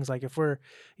those things. Like if we're,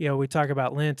 you know, we talk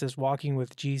about Lent as walking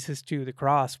with Jesus to the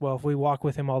cross. Well, if we walk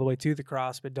with him all the way to the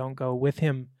cross, but don't go with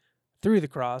him through the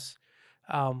cross,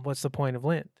 what's the point of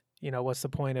Lent? You know, what's the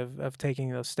point of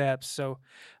taking those steps? So,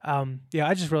 yeah,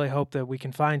 I just really hope that we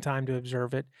can find time to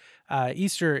observe it.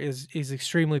 Easter is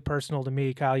extremely personal to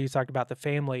me. Kyle, you talked about the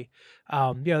family.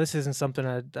 You know, this isn't something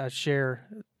I share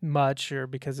much, or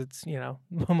because it's, you know,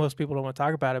 most people don't want to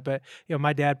talk about it. But, you know,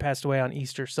 my dad passed away on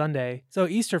Easter Sunday. So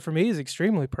Easter for me is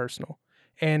extremely personal.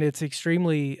 And it's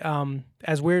extremely,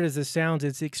 as weird as this sounds,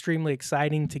 it's extremely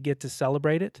exciting to get to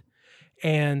celebrate it.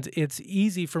 And it's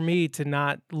easy for me to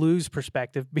not lose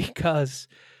perspective because,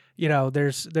 you know,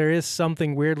 there is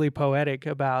something weirdly poetic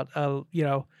about, you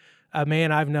know, a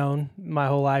man I've known my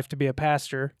whole life to be a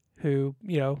pastor who,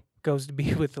 you know, goes to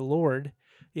be with the Lord,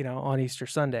 you know, on Easter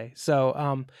Sunday.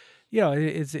 So, you know,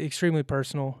 it's extremely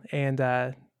personal, and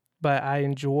but I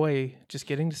enjoy just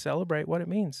getting to celebrate what it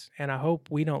means, and I hope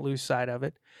we don't lose sight of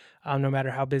it, no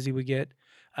matter how busy we get.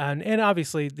 And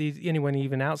obviously, anyone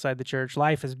even outside the church,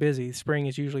 life is busy. Spring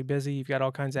is usually busy. You've got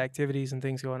all kinds of activities and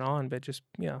things going on. But just,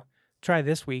 you know, try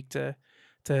this week to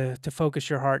focus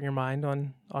your heart and your mind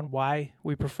on why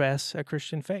we profess a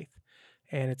Christian faith.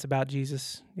 And it's about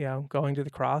Jesus, you know, going to the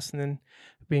cross and then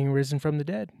being risen from the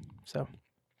dead. So,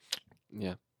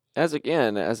 Yeah. As a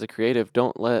creative,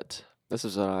 this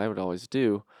is what I would always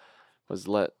do,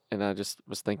 and I just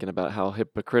was thinking about how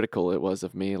hypocritical it was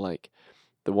of me, like,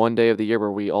 the one day of the year where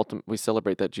we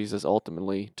celebrate that Jesus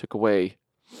ultimately took away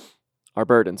our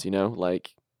burdens, you know,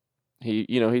 like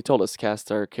he told us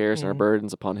cast our cares and our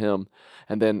burdens upon him.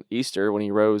 And then Easter, when he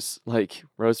rose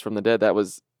from the dead, that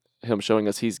was him showing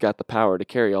us he's got the power to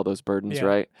carry all those burdens,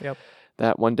 right? Yep.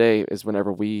 That one day is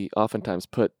whenever we oftentimes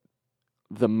put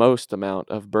the most amount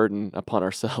of burden upon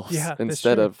ourselves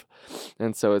instead of,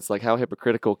 and so it's like, how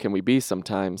hypocritical can we be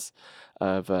sometimes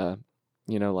of,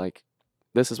 you know, like,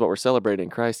 this is what we're celebrating.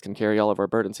 Christ can carry all of our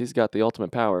burdens. He's got the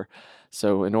ultimate power.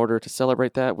 So in order to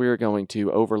celebrate that, we're going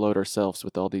to overload ourselves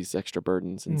with all these extra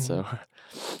burdens. And so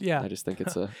yeah, I just think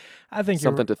it's I think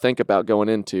something to think about going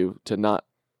into, to not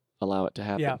allow it to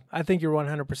happen. Yeah, I think you're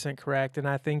 100% correct. And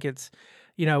I think it's,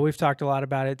 you know, we've talked a lot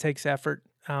about it. It takes effort.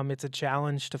 It's a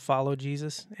challenge to follow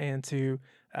Jesus and to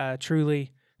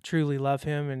truly love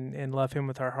him and love him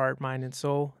with our heart, mind, and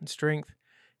soul and strength.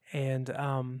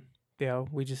 And, you know,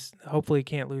 we just hopefully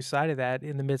can't lose sight of that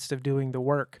in the midst of doing the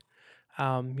work.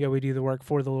 You know, we do the work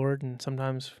for the Lord, and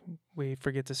sometimes we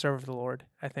forget to serve the Lord,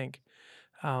 I think.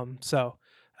 So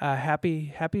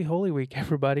happy Holy Week,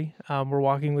 everybody. We're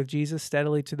walking with Jesus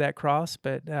steadily to that cross,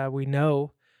 but we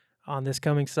know on this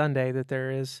coming Sunday that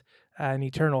there is an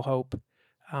eternal hope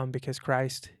because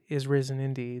Christ is risen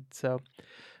indeed. So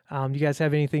you guys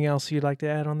have anything else you'd like to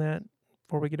add on that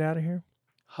before we get out of here?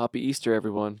 Happy Easter,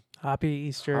 everyone. Happy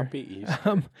Easter. Happy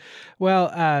Easter.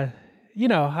 Well, you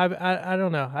know, I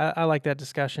don't know. I like that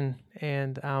discussion,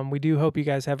 and we do hope you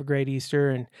guys have a great Easter.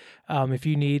 And if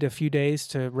you need a few days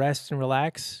to rest and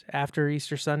relax after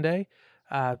Easter Sunday,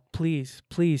 please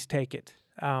take it.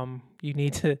 You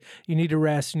need to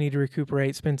rest. You need to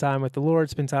recuperate. Spend time with the Lord.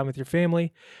 Spend time with your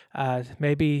family.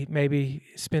 Maybe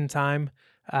spend time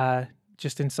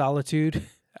just in solitude,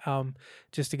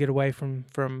 just to get away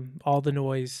from all the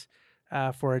noise.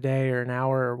 For a day or an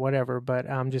hour or whatever, but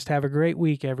just have a great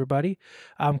week, everybody.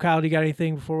 Kyle, do you got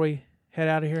anything before we head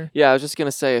out of here? Yeah, I was just going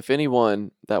to say, if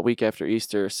anyone that week after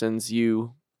Easter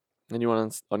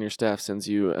anyone on your staff sends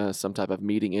you some type of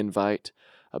meeting invite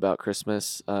about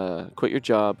Christmas, quit your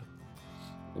job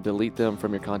and delete them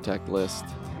from your contact list,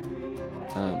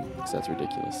 because that's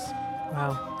ridiculous.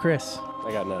 Wow. Chris?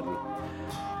 I got nothing.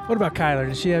 What about Kyler?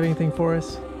 Does she have anything for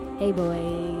us? Hey,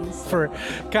 boys. For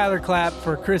Kyler Clapp,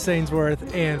 for Chris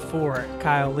Ainsworth, and for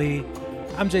Kyle Lee,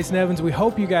 I'm Jason Evans. We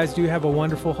hope you guys do have a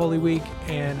wonderful Holy Week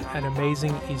and an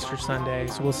amazing Easter Sunday.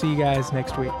 So we'll see you guys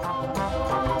next week.